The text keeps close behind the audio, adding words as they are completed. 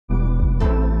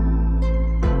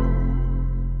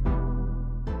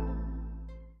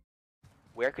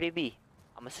Where could he be?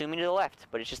 I'm assuming to the left,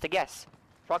 but it's just a guess.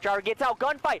 Truck driver gets out.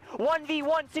 Gunfight.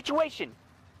 1v1 situation.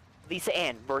 Lisa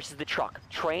Ann versus the truck.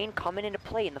 Train coming into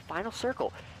play in the final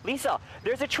circle. Lisa,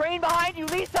 there's a train behind you.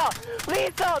 Lisa!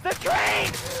 Lisa, the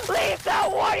train! Lisa,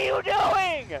 what are you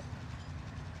doing?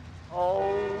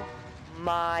 Oh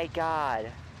my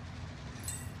god.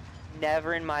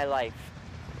 Never in my life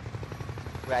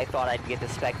where I thought I'd get to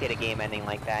spectate a game ending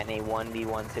like that in a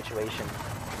 1v1 situation.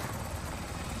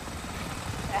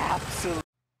 Absolutely.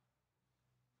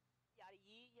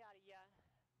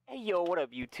 Hey yo, what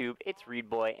up YouTube? It's Reed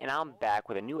Boy, and I'm back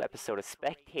with a new episode of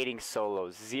Spectating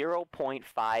Solos 0.5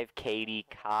 KD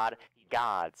CoD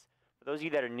GODS. For those of you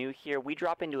that are new here, we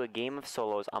drop into a game of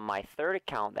solos on my third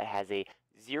account that has a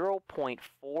 0.47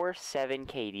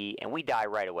 KD, and we die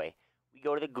right away. We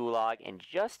go to the gulag, and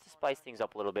just to spice things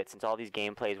up a little bit, since all these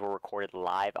gameplays were recorded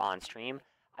live on stream,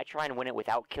 I try and win it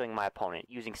without killing my opponent,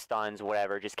 using stuns,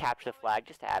 whatever, just capture the flag,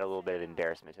 just to add a little bit of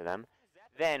embarrassment to them.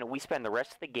 Then, we spend the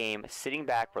rest of the game sitting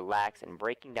back, relaxed, and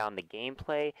breaking down the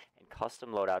gameplay and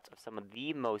custom loadouts of some of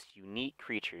the most unique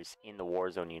creatures in the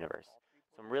Warzone universe.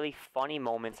 Some really funny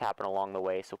moments happen along the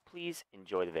way, so please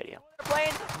enjoy the video. We're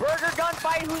playing burger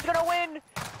gunfight, who's gonna win?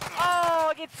 Oh,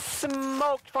 it gets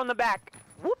smoked from the back.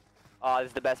 Whoop. Oh, this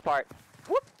is the best part.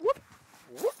 Whoop, whoop,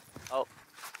 whoop. Oh,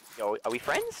 yo, are we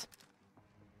friends?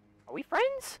 Are we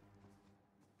friends?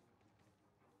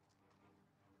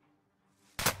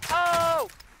 Oh!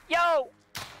 Yo!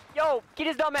 Yo! Get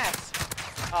his dumb ass!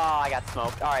 Oh, I got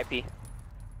smoked. R.I.P.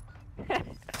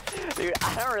 Dude,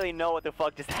 I don't really know what the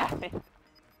fuck just happened.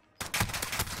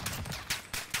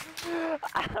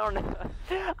 I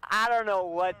don't know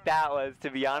what that was, to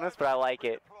be honest, but I like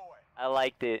it. I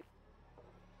liked it.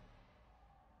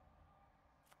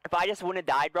 If I just wouldn't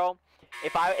have died, bro,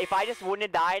 if I just wouldn't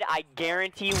have died, I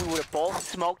guarantee we would have both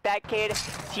smoked that kid,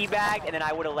 teabagged, and then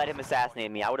I would have let him assassinate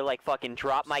me. I would have like fucking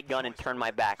dropped my gun and turned my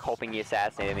back, hoping he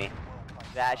assassinated me.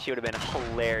 That shit would have been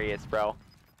hilarious, bro.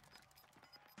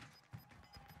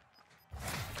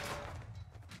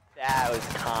 That was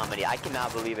comedy. I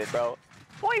cannot believe it, bro.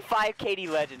 0.5 KD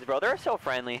legends, bro. They're so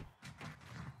friendly.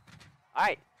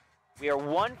 Alright. We are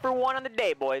 1 for 1 on the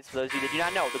day, boys. For those of you that do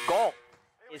not know, the goal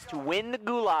is to win the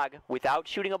gulag without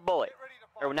shooting a bullet.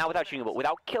 Or not without shooting a bullet,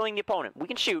 without killing the opponent. We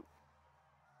can shoot.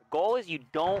 The goal is you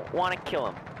don't want to kill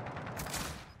him.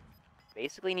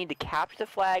 Basically need to capture the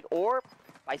flag or,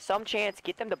 by some chance,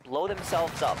 get them to blow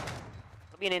themselves up.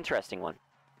 It'll be an interesting one.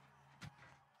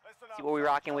 See what we're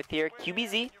rocking with here.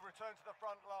 QBZ.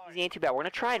 He ain't too bad. We're going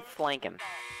to try and flank him.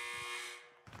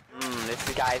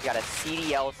 This guy's got a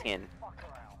CDL skin.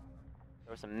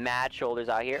 There were some mad shoulders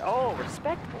out here. Oh,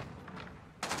 respectable.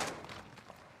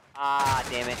 Ah,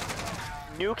 damn it.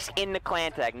 Nukes in the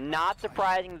clan tag. Not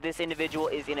surprising that this individual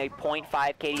is in a 0.5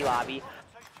 KD lobby.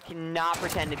 Cannot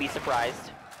pretend to be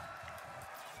surprised.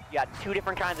 You got two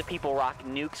different kinds of people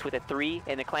rocking nukes with a 3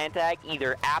 in the clan tag.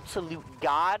 Either absolute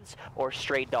gods or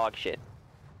straight dog shit.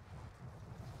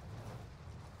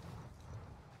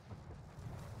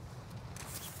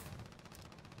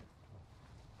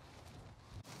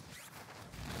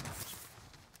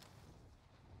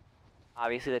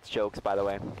 Obviously, that's jokes, by the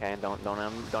way. Okay, don't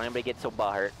anybody get so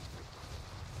butthurt.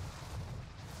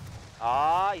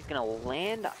 Ah, he's gonna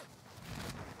land.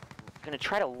 Gonna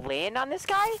try to land on this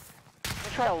guy. Gonna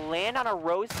try to land on a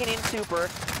rose skin in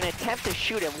super and attempt to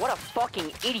shoot him. What a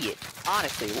fucking idiot!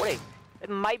 Honestly, it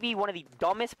might be one of the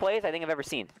dumbest plays I think I've ever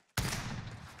seen.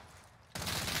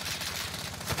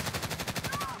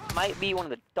 Might be one of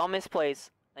the dumbest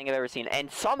plays I think I've ever seen.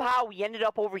 And somehow we ended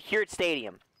up over here at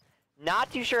Stadium.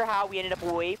 Not too sure how we ended up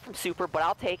away from Super, but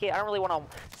I'll take it. I don't really want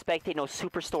to spectate no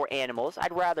Superstore animals.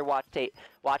 I'd rather watch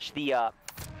the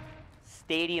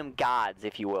Stadium Gods,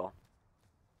 if you will.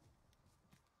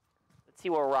 Let's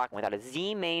see what we're rocking with. Out of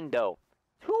Z main dough.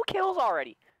 2 kills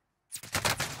already.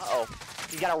 Uh-oh.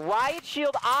 He's got a riot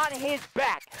shield on his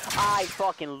back. I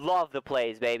fucking love the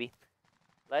plays, baby.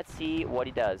 Let's see what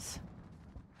he does.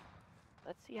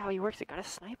 Let's see how he works it. Got a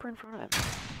sniper in front of him.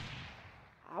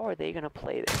 How are they going to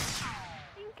play this?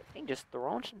 I think just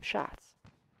throwing some shots.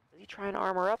 Is he trying to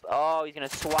armor up? Oh, he's going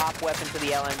to swap weapon to the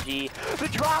LMG. The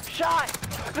drop shot!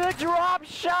 The drop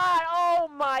shot! Oh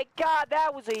my god,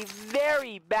 that was a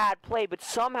very bad play, but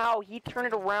somehow he turned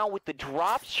it around with the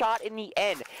drop shot in the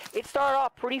end. It started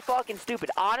off pretty fucking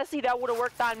stupid. Honestly, that would have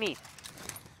worked on me.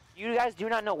 You guys do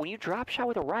not know, when you drop shot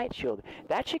with a riot shield,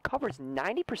 that shit covers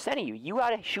 90% of you. You got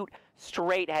to shoot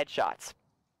straight headshots.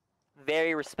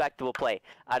 Very respectable play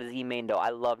out of Z main though. I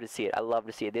love to see it. I love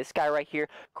to see it. This guy right here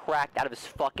cracked out of his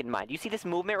fucking mind. You see this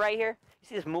movement right here? You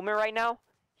see this movement right now?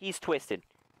 He's twisted.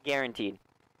 Guaranteed.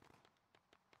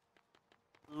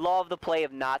 Love the play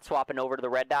of not swapping over to the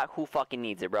red dot. Who fucking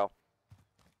needs it, bro?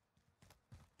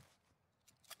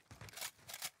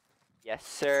 Yes,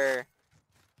 sir.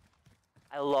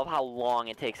 I love how long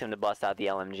it takes him to bust out the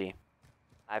LMG.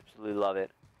 I absolutely love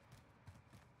it.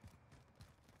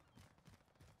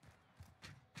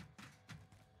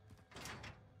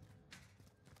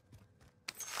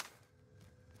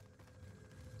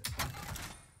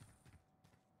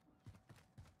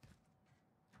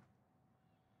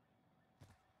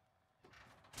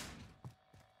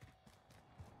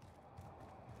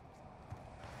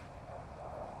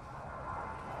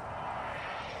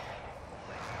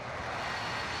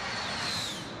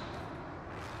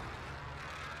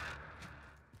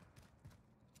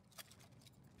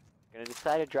 Gonna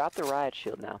decide to drop the riot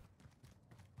shield now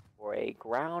for a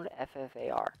ground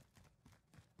FFAR.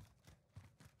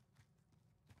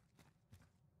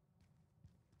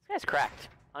 This guy's cracked,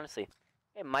 honestly.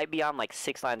 It might be on like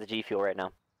 6 lines of G Fuel right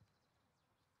now.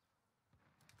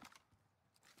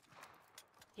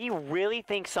 He really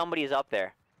thinks somebody is up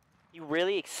there. He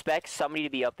really expects somebody to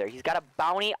be up there. He's got a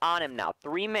bounty on him now.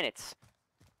 3 minutes.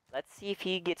 Let's see if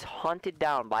he gets hunted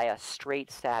down by a straight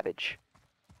savage.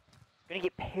 Gonna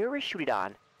get parachuted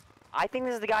on. I think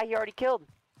this is the guy he already killed.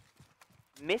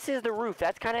 Misses the roof.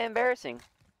 That's kind of embarrassing.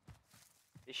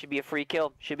 This should be a free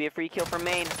kill. Should be a free kill from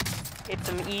main. Hit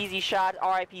some easy shot.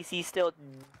 RIPC still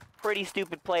pretty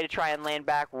stupid play to try and land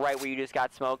back right where you just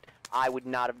got smoked. I would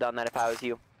not have done that if I was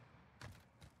you.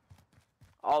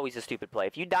 Always a stupid play.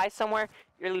 If you die somewhere,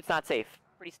 your loot's not safe.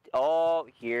 Oh,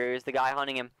 here's the guy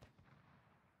hunting him.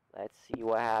 Let's see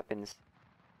what happens.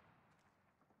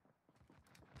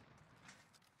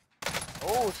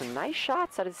 Oh, some nice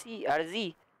shots out of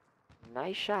Z.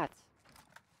 Nice shots.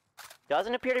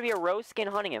 Doesn't appear to be a rose skin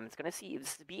hunting him. It's gonna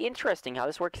be interesting how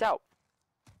this works out.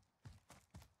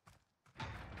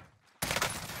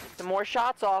 Get some more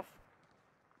shots off.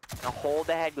 Gonna hold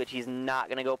the head glitch. He's not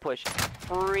gonna go push.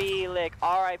 Free lick.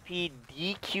 RIP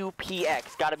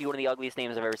DQPX. Gotta be one of the ugliest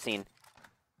names I've ever seen.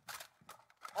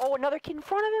 Oh, another kid in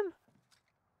front of him.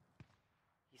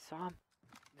 He saw him.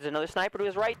 There's another sniper to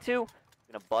his right too.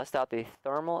 Gonna bust out the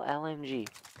thermal LMG.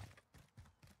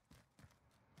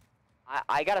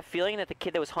 I got a feeling that the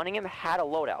kid that was hunting him had a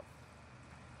loadout.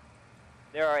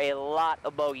 There are a lot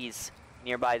of bogeys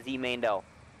nearby Z main dough.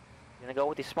 Gonna go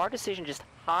with the smart decision, just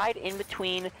hide in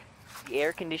between the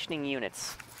air conditioning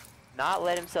units. Not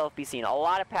let himself be seen. A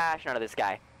lot of passion out of this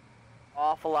guy.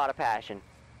 Awful lot of passion.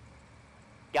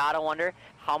 Gotta wonder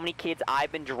how many kids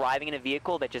I've been driving in a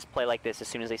vehicle that just play like this as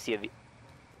soon as they see a vehicle.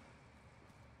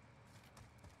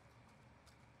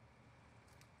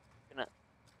 Gonna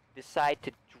decide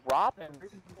to drop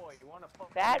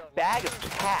that bag of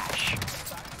cash.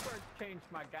 Changed,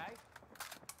 my guy.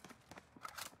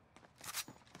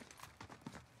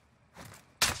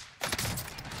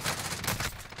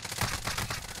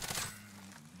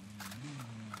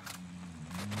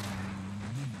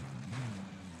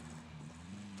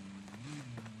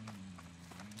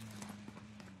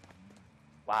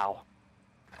 Wow.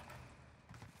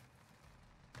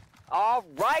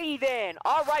 Alrighty then.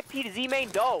 RIP to Z main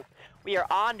dough. We are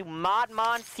on to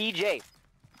Modmon CJ.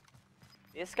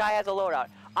 This guy has a loadout.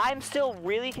 I'm still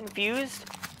really confused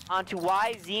onto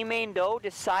why Z main dough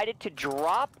decided to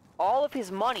drop all of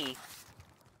his money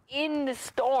in the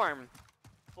storm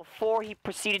before he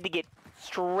proceeded to get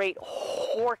straight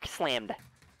hork slammed.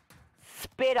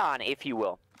 Spit on, if you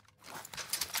will.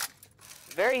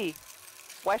 Very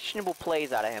questionable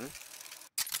plays out of him.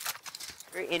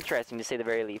 Very interesting to say the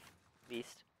very least.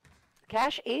 The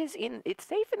cash is in, it's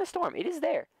safe in the storm. It is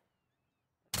there.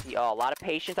 See, oh, a lot of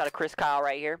patience out of Chris Kyle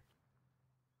right here.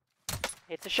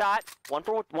 Hits a shot. One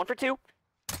for two.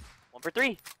 One for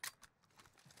three.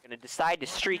 Gonna decide to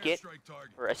streak it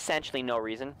for essentially no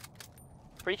reason.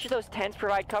 Pretty sure those tents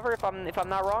provide cover if I'm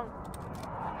not wrong.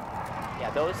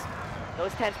 Yeah,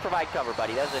 those tents provide cover,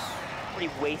 buddy. That was a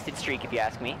pretty wasted streak if you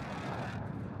ask me.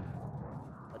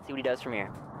 Let's see what he does from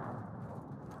here.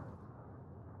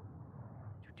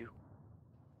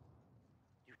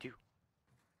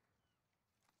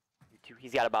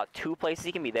 He's got about 2 places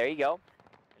he can be. There you go.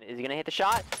 Is he gonna hit the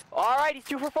shot? All right, he's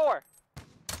 2 for 4.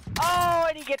 Oh,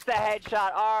 and he gets the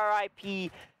headshot. R.I.P.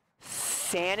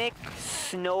 Sanic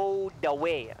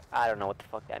Snowdaway. I don't know what the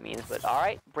fuck that means, but all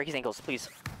right. Break his ankles, please.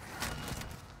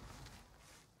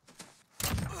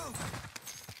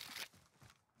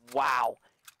 Wow.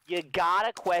 You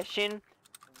gotta question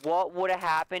what would have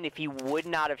happened if he would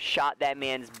not have shot that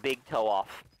man's big toe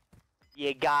off.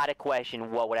 You gotta question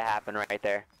what would have happened right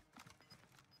there.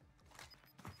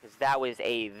 Because that was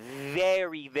a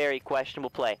very, very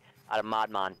questionable play out of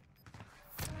Modmon.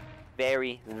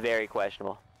 Very, very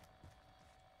questionable.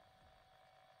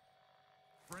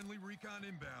 Friendly recon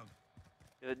inbound.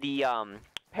 The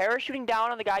parachuting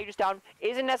down on the guy you just downed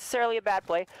isn't necessarily a bad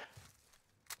play,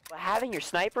 but having your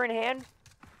sniper in hand,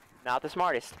 not the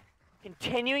smartest.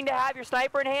 Continuing to have your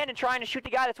sniper in hand and trying to shoot the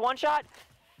guy that's one shot,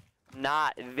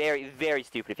 not very, very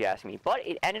stupid if you ask me. But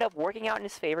it ended up working out in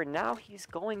his favor. Now he's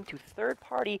going to third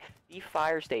party the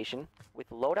fire station with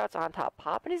loadouts on top,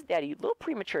 popping his daddy a little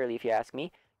prematurely if you ask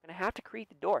me. Gonna have to create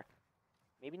the door.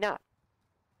 Maybe not.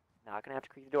 Not gonna have to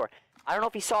create the door. I don't know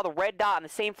if he saw the red dot on the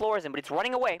same floor as him, but it's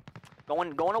running away.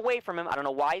 Going away from him. I don't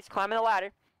know why he's climbing the ladder.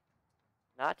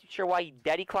 Not too sure why he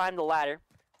daddy climbed the ladder.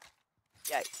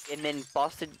 Yeah, and then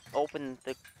busted open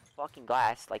the fucking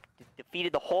glass. Like,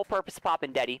 defeated the whole purpose of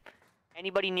popping Deddy.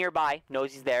 Anybody nearby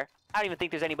knows he's there. I don't even think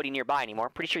there's anybody nearby anymore.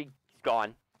 Pretty sure he's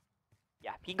gone.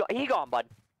 Yeah, he gone, bud.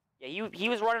 Yeah, he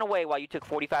was running away while you took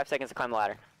 45 seconds to climb the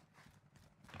ladder.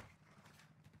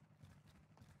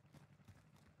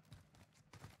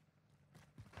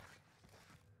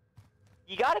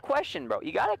 You gotta question, bro.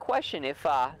 You gotta question if,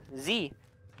 Z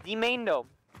Maindo.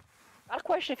 Gotta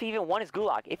question if he even won his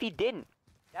gulag. If he didn't,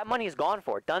 that money is gone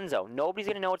for it. Dunzo. Nobody's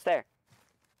gonna know it's there.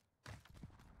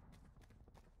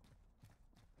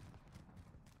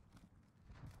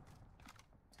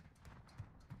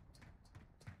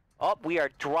 Oh, we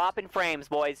are dropping frames,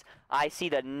 boys. I see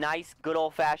the nice, good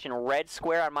old-fashioned red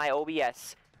square on my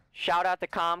OBS. Shout out to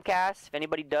Comcast. If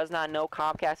anybody does not know,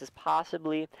 Comcast is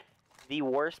possibly the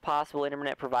worst possible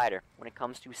internet provider when it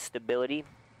comes to stability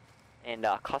and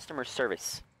customer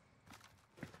service.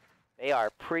 They are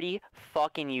pretty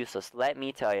fucking useless, let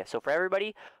me tell you. So for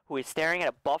everybody who is staring at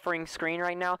a buffering screen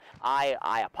right now,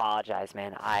 I apologize,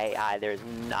 man. I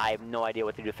have no idea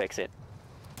what to do to fix it.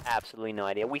 Absolutely no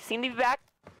idea. We seem to be back.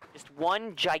 Just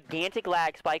one gigantic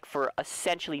lag spike for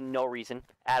essentially no reason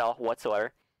at all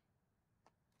whatsoever.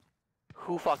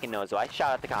 Who fucking knows, though? I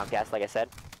shout out to Comcast, like I said.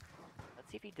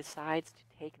 Let's see if he decides to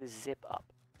take the zip up.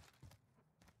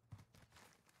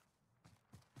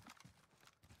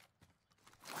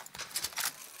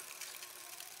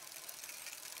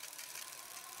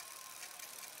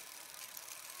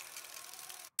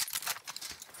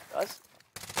 Does?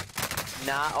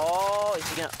 Nah. Oh, is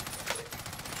he gonna...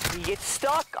 He gets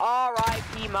stuck.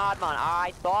 R.I.P. Modmon.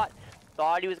 I thought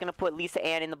he was gonna put Lisa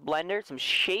Ann in the blender. Some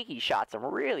shaky shots, some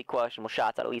really questionable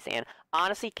shots out of Lisa Ann.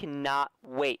 Honestly, cannot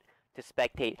wait to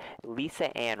spectate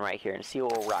Lisa Ann right here and see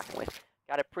what we're rocking with.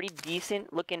 Got a pretty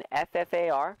decent looking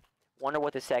FFAR. Wonder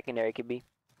what the secondary could be.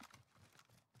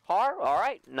 Car. All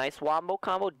right. Nice wombo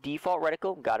combo. Default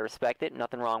reticle. Gotta respect it.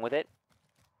 Nothing wrong with it.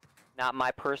 Not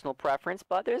my personal preference,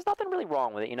 but there's nothing really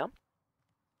wrong with it, you know?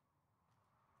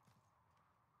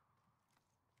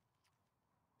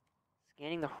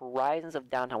 Scanning the horizons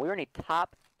of downtown. We're in a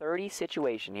top 30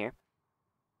 situation here.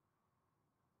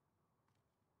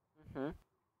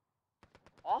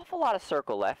 Awful lot of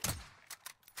circle left.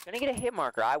 Gonna get a hit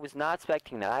marker. I was not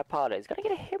expecting that. I apologize. Gonna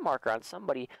get a hit marker on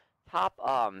somebody. Top,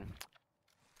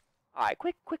 Alright,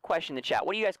 quick question in the chat.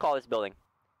 What do you guys call this building?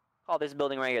 Call this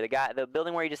building right here. The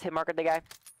building where you just hit markered the guy.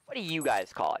 What do you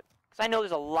guys call it? Because I know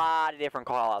there's a lot of different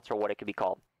call-outs for what it could be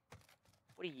called.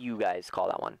 What do you guys call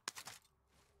that one?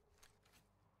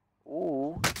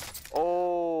 Ooh.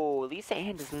 Oh, Lisa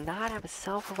Ann does not have a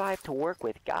self-revive to work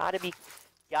with. Gotta be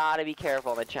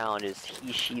careful on the challenges.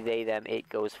 He, she, they, them, it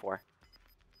goes for.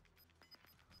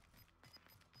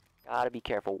 Gotta be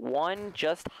careful. One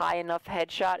just high enough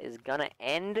headshot is gonna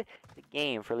end the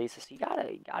game for Lisa. So you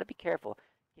gotta be careful.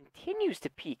 Continues to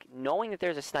peek, knowing that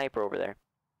there's a sniper over there.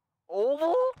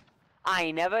 Oval?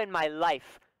 I never in my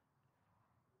life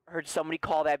heard somebody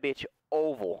call that bitch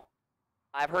oval.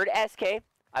 I've heard SK.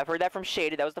 I've heard that from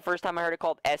Shaded. That was the first time I heard it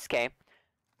called SK.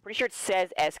 Pretty sure it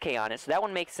says SK on it, so that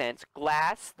one makes sense.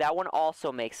 Glass, that one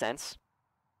also makes sense.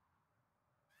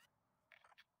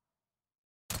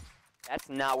 That's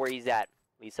not where he's at,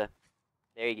 Lisa.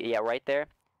 There you go. Yeah, right there.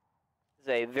 This is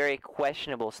a very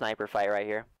questionable sniper fight right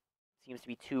here. Seems to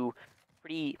be two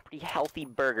pretty healthy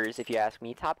burgers, if you ask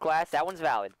me. Top glass, that one's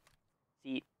valid.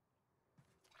 See,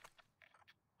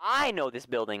 I know this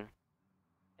building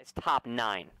as top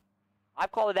 9.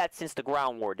 I've called it that since the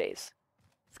ground war days.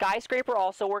 Skyscraper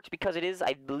also works because it is,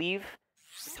 I believe,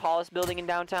 the tallest building in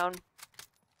downtown.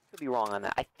 Could be wrong on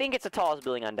that. I think it's the tallest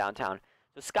building on downtown.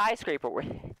 So skyscraper,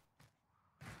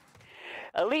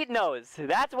 Elite knows.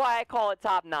 That's why I call it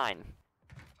top 9.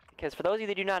 Because for those of you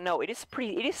that do not know, it is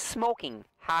smoking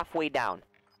halfway down.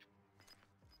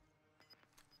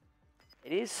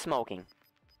 It is smoking.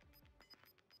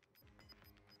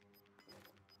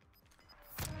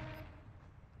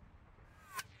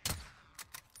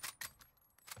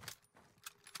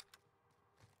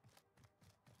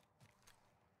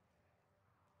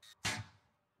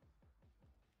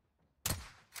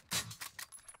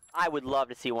 I would love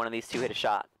to see one of these two hit a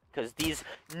shot. Because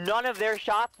none of their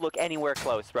shots look anywhere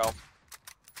close, bro.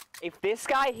 If this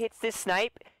guy hits this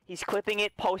snipe, he's clipping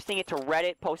it, posting it to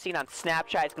Reddit, posting it on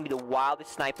Snapchat. It's going to be the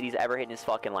wildest snipe that he's ever hit in his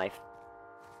fucking life.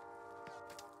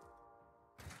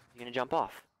 He's going to jump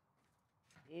off.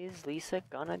 Is Lisa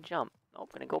going to jump?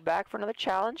 Nope, going to go back for another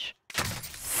challenge.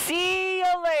 See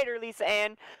you later, Lisa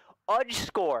Ann. Udge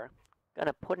score. Going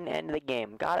to put an end to the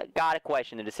game. Gotta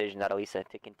question the decision out of Lisa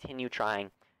to continue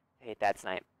trying to hit that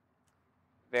snipe.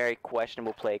 Very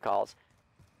questionable play calls.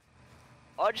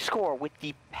 Udge score with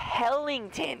the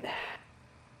Pellington.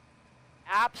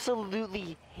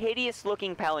 Absolutely hideous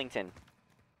looking Pellington.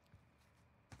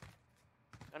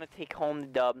 Gonna take home the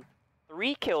dub.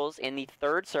 3 kills in the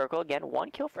 3rd circle. Again,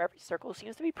 1 kill for every circle.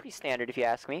 Seems to be pretty standard if you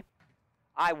ask me.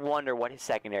 I wonder what his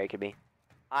secondary could be.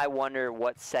 I wonder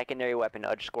what secondary weapon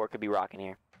Udge score could be rocking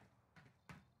here.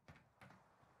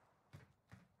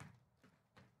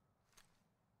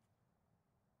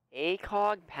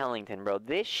 ACOG Pellington, bro.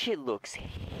 This shit looks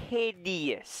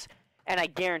hideous. And I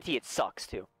guarantee it sucks,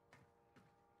 too.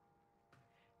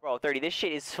 Bro, 30, this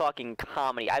shit is fucking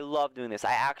comedy. I love doing this.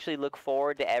 I actually look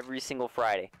forward to every single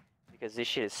Friday. Because this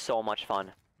shit is so much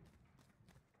fun.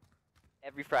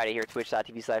 Every Friday here at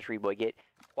twitch.tv/readboy. Get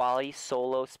quality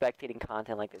solo spectating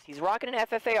content like this. He's rocking an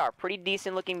FFAR. Pretty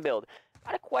decent looking build.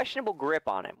 Got a questionable grip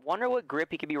on it. Wonder what grip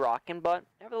he could be rocking, but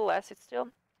nevertheless, it's still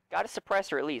got a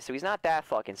suppressor at least, so he's not that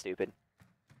fucking stupid.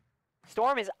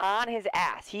 Storm is on his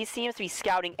ass. He seems to be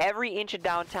scouting every inch of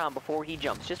downtown before he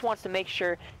jumps. Just wants to make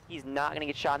sure he's not going to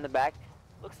get shot in the back.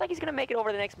 Looks like he's going to make it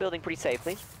over the next building pretty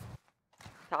safely.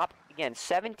 Top, again,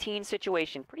 17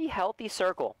 situation. Pretty healthy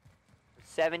circle.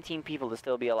 17 people to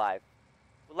still be alive.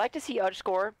 Would like to see Udge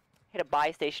score hit a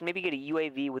buy station, maybe get a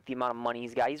UAV with the amount of money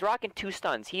he's got. He's rocking 2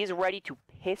 stuns. He is ready to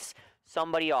piss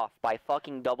somebody off by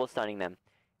fucking double stunning them.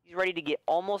 He's ready to get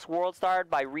almost world starred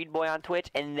by Readboy on Twitch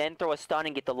and then throw a stun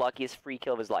and get the luckiest free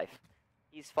kill of his life.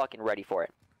 He's fucking ready for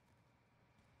it.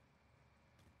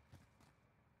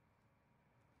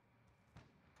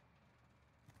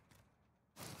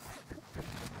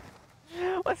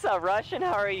 What's up, Russian?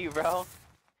 How are you, bro?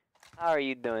 How are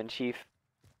you doing, Chief?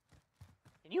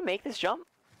 Can you make this jump?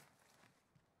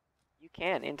 You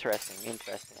can. Interesting,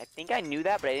 interesting. I think I knew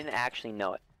that, but I didn't actually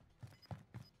know it.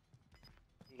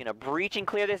 He's gonna breach and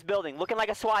clear this building, looking like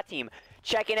a SWAT team.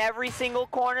 Checking every single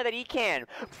corner that he can.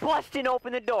 Busting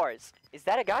open the doors. Is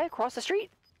that a guy across the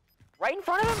street? Right in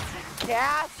front of him?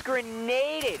 Gas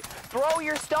grenaded. Throw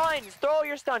your stuns. Throw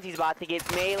your stuns. He's about to get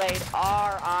meleeed.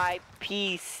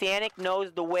 R.I.P. Sanic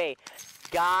knows the way.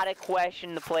 Gotta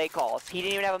question the play calls. He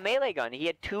didn't even have a melee gun. He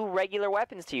had 2 regular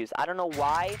weapons to use. I don't know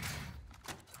why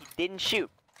he didn't shoot.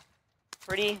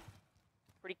 Pretty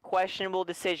questionable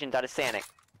decisions out of Sanic.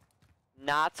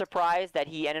 Not surprised that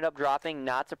he ended up dropping.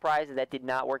 Not surprised that did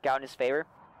not work out in his favor.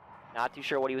 Not too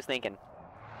sure what he was thinking.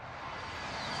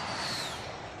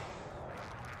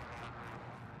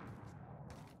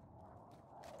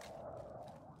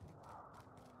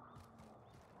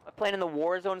 I'm playing in the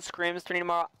Warzone scrims tourney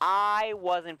tomorrow. I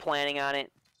wasn't planning on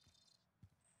it.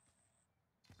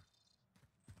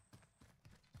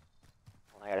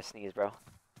 I gotta sneeze, bro.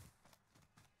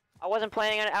 I wasn't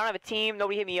planning on it. I don't have a team.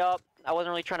 Nobody hit me up. I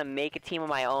wasn't really trying to make a team of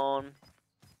my own.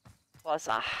 Plus,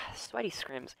 sweaty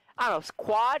scrims. I don't know.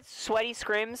 Quad sweaty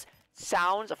scrims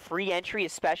sounds a free entry,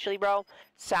 especially, bro.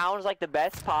 Sounds like the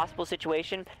best possible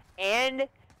situation. And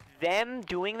them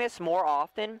doing this more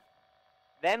often.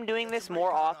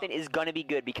 Is gonna be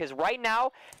good because right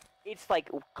now, it's like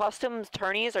custom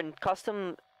tourneys and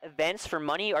custom events for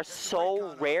money are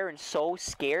so rare and so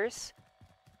scarce.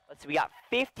 Let's see, we got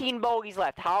 15 bogeys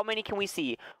left. How many can we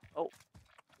see? Oh,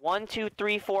 1, 2,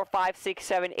 3, 4, 5, 6,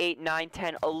 7, 8, 9,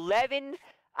 10, 11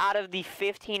 out of the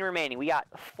 15 remaining. We got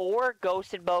 4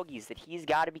 ghosted bogeys that he's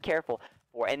got to be careful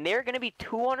for, and they're going to be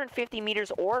 250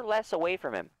 meters or less away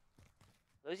from him.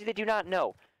 Those of you that do not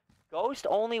know, Ghost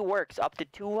only works up to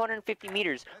 250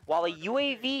 meters, while a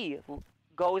UAV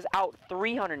goes out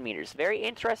 300 meters. Very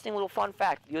interesting little fun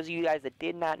fact for those of you guys that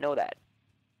did not know that.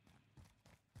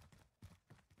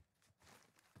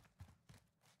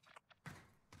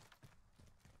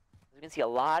 You can see a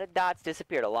lot of dots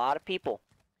disappeared. A lot of people,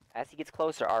 as he gets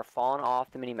closer, are falling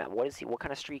off the minimap. What is he? What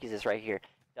kind of streak is this right here?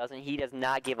 He does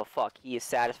not give a fuck. He is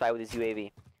satisfied with his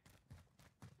UAV.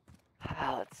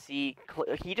 Let's see.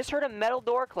 He just heard a metal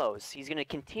door close. He's going to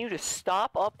continue to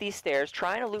stomp up these stairs,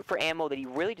 trying to loot for ammo that he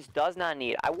really just does not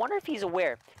need. I wonder if he's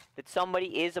aware that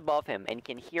somebody is above him and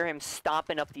can hear him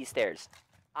stomping up these stairs.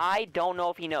 I don't know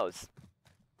if he knows.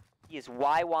 He is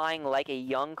YYing like a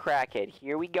young crackhead.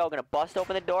 Here we go. Going to bust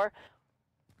open the door.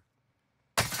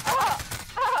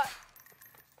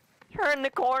 Turn the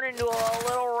corner into a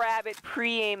little rabbit,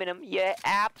 pre-aiming him. You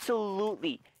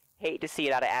absolutely hate to see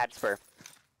it out of Adspur.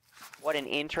 What an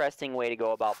interesting way to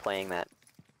go about playing that.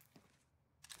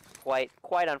 Quite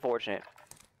unfortunate.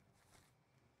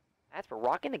 Adspur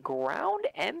rocking the ground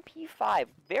MP5.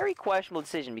 Very questionable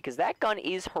decision because that gun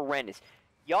is horrendous.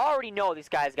 You already know this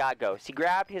guy's got Ghost. He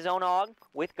grabbed his own AUG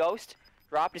with Ghost,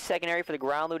 dropped his secondary for the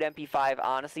ground loot MP5.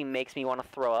 Honestly makes me want to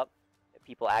throw up that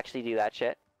people actually do that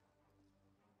shit.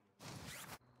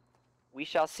 We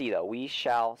shall see, though. We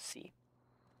shall see.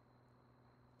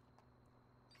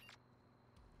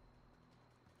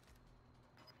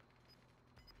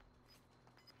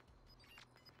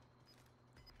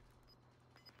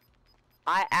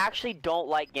 I actually don't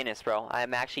like Guinness, bro.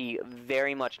 I'm actually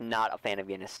very much not a fan of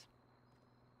Guinness.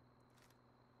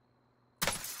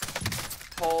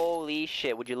 Holy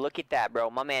shit, would you look at that, bro.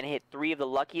 My man hit 3 of the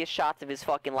luckiest shots of his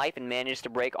fucking life and managed to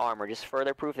break armor. Just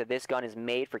further proof that this gun is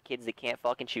made for kids that can't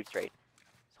fucking shoot straight.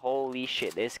 Holy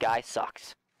shit, this guy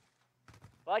sucks.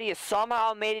 But he has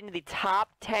somehow made it into the top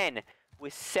 10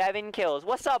 with 7 kills.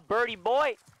 What's up, birdie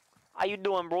boy? How you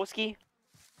doing, broski?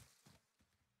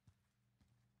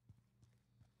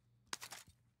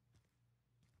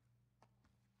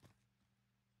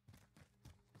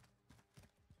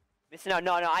 Listen,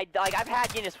 no, I've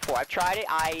had Guinness before. I've tried it.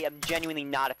 I am genuinely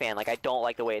not a fan. Like, I don't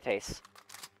like the way it tastes.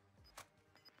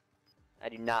 I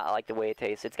do not like the way it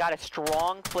tastes. It's got a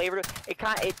strong flavor to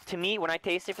it. To me, when I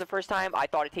tasted it for the first time, I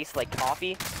thought it tasted like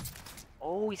coffee.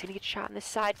 Oh, he's gonna get shot in the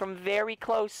side from very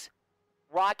close.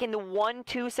 Rocking the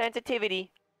 1-2 sensitivity.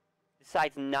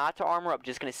 Decides not to armor up.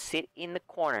 Just gonna sit in the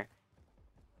corner.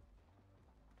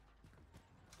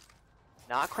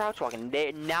 Not crouch walking.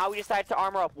 Now he decides to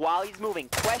armor up while he's moving.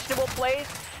 Questionable plays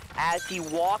as he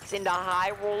walks into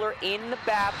high roller in the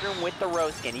bathroom with the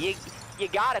Roskin. You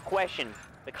gotta question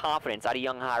the confidence out of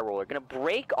young high roller. Gonna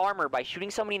break armor by shooting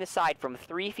somebody in the side from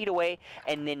 3 feet away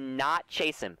and then not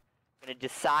chase him. Gonna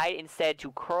decide instead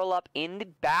to curl up in the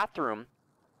bathroom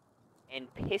and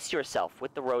piss yourself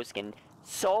with the Roskin.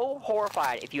 So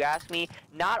horrified, if you ask me.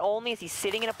 Not only is he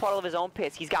sitting in a puddle of his own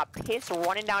piss, he's got piss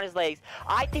running down his legs.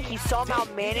 I think he somehow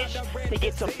managed to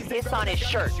get some piss on his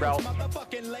shirt, bro.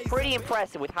 Pretty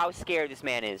impressive with how scared this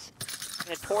man is. He's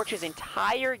gonna torch his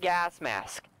entire gas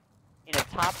mask in a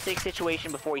top 6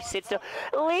 situation before he sits down.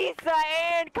 Lisa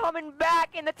Ann coming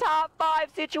back in the top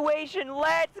 5 situation.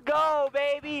 Let's go,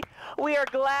 baby. We are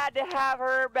glad to have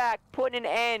her back, putting an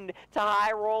end to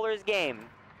High Roller's game.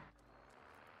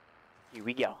 Here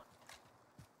we go.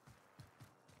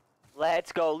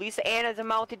 Let's go. Lisa Ann has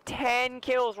amounted 10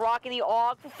 kills, rocking the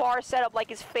AUG for far setup like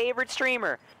his favorite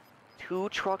streamer. 2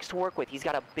 trucks to work with. He's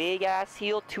got a big-ass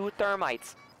heal, 2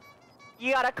 thermites.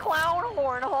 You got a clown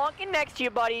horn honking next to you,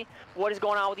 buddy. What is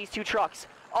going on with these 2 trucks?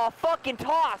 Oh, fucking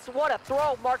toss. What a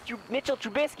throw, Mitchell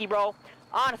Trubisky, bro.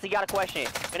 Honestly, gotta question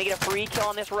it. Gonna get a free kill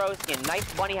on this Roskin.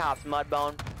 Nice bunny hops,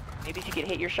 Mudbone. Maybe if you could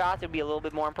hit your shots, it would be a little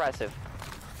bit more impressive.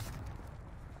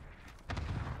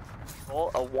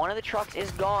 Oh, one of the trucks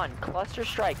is gone. Cluster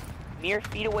strike. Mere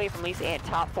feet away from Lisa Ann.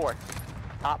 Top 4.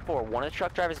 Top 4. One of the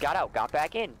truck drivers got out. Got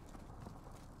back in.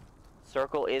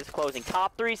 Circle is closing.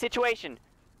 Top 3 situation.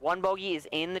 1 bogey is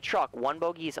in the truck. 1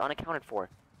 bogey is unaccounted for.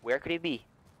 Where could it be?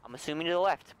 I'm assuming to the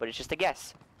left, but it's just a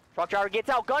guess. Truck driver gets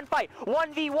out. Gunfight.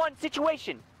 1v1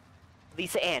 situation.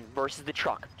 Lisa Ann versus the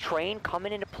truck. Train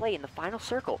coming into play in the final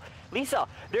circle. Lisa,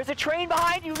 there's a train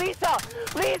behind you. Lisa!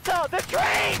 Lisa, the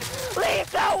train!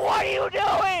 Lisa, what are you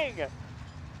doing?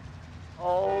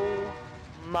 Oh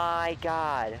my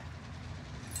god.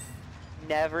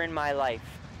 Never in my life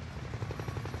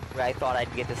where I thought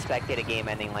I'd get to spectate a game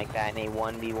ending like that in a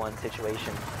 1v1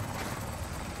 situation.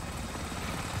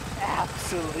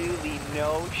 Absolutely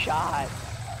no shot.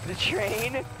 The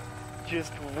train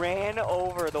just ran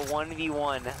over the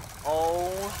 1v1.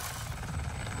 Oh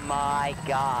my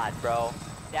god, bro.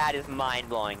 That is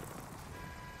mind-blowing.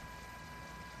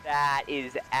 That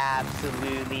is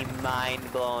absolutely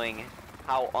mind-blowing.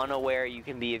 How unaware you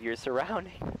can be of your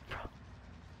surroundings, bro.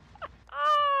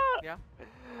 Yeah.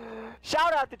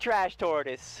 Shout out to Trash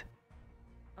Tortoise.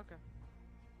 Okay.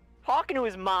 Talking to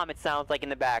his mom, it sounds like, in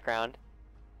the background.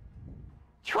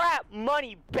 Trap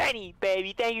Money Benny,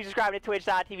 baby. Thank you for subscribing to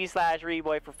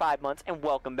twitch.tv/ReadBoy for 5 months, and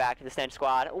welcome back to the Stench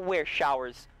Squad, where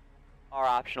showers are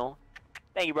optional.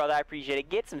 Thank you, brother. I appreciate it.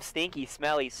 Get some stinky,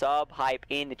 smelly sub hype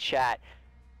in the chat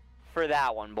for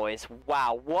that one, boys.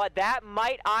 Wow, what that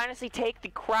might honestly take the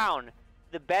crown,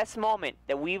 the best moment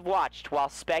that we've watched while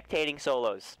spectating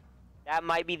solos. That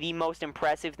might be the most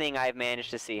impressive thing I've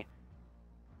managed to see.